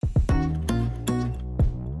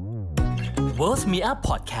Worth Me Up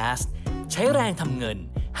Podcast ใช้แรงทำเงิน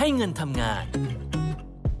ให้เงินทำงาน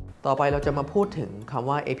ต่อไปเราจะมาพูดถึงคำ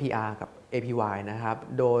ว่า APR กับ APY นะครับ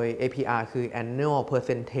โดย APR คือ Annual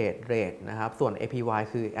Percentage Rate นะครับส่วน APY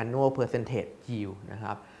คือ Annual Percentage Yield นะค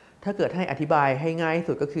รับถ้าเกิดให้อธิบายให้ง่ายที่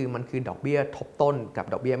สุดก็คือมันคือดอกเบี้ยทบต้นกับ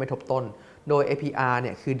ดอกเบี้ยไม่ทบต้นโดย APR เ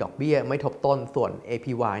นี่ยคือดอกเบี้ยไม่ทบต้นส่วน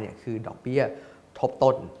APY เนี่ยคือดอกเบี้ยทบ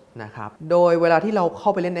ต้นนะครับโดยเวลาที่เราเข้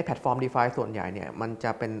าไปเล่นในแพลตฟอร์ม DeFi ส่วนใหญ่เนี่ยมันจ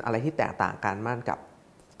ะเป็นอะไรที่แตกต่างกันมากกับ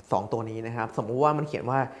2ตัวนี้นะครับสมมุติว่ามันเขียน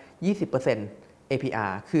ว่า 20%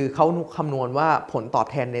 APR คือเขาคำนวณว่าผลตอบ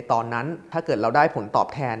แทนในตอนนั้นถ้าเกิดเราได้ผลตอบ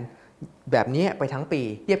แทนแบบนี้ไปทั้งปี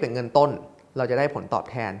เทียบกับเงินต้นเราจะได้ผลตอบ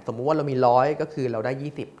แทนสมมุติว่าเรามี100ก็คือเราได้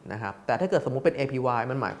20นะครับแต่ถ้าเกิดสมมุติเป็น APY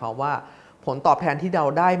มันหมายความว่าผลตอบแทนที่เรา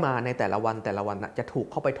ได้มาในแต่ละวันจะถูก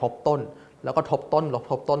เข้าไปทบต้นแล้วก็ทบต้นลบ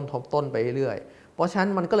ทบต้นไปเรื่อยๆเพราะฉะนั้น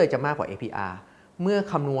มันก็เลยจะมากกว่า APR เมื่อ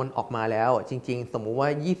คำนวณออกมาแล้วจริงๆสมมุติว่า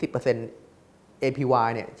 20% APY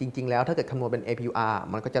เนี่ยจริงๆแล้วถ้าเกิดคำนวณเป็น APR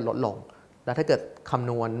มันก็จะลดลงแล้วถ้าเกิดคำ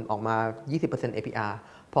นวณออกมา 20% APR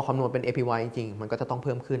พอคำนวณเป็น APY จริงๆมันก็จะต้องเ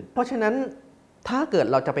พิ่มขึ้นเพราะฉะนั้นถ้าเกิด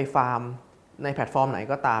เราจะไปฟาร์มในแพลตฟอร์มไหน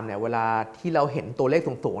ก็ตามเนี่ยเวลาที่เราเห็นตัวเลข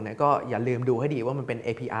สูงๆเนี่ยก็อย่าลืมดูให้ดีว่ามันเป็น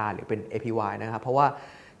APR หรือเป็น APY นะครับเพราะว่า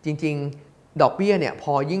จริงๆดอกเบี้ยเนี่ยพ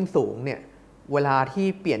อยิ่งสูงเนี่ยเวลาที่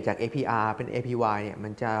เปลี่ยนจาก APR เป็น APY เนี่ยมั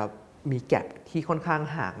นจะมีแกปที่ค่อนข้าง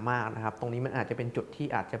ห่างมากนะครับตรงนี้มันอาจจะเป็นจุดที่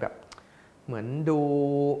อาจจะแบบเหมือนดู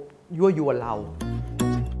ยั่วยวนเรา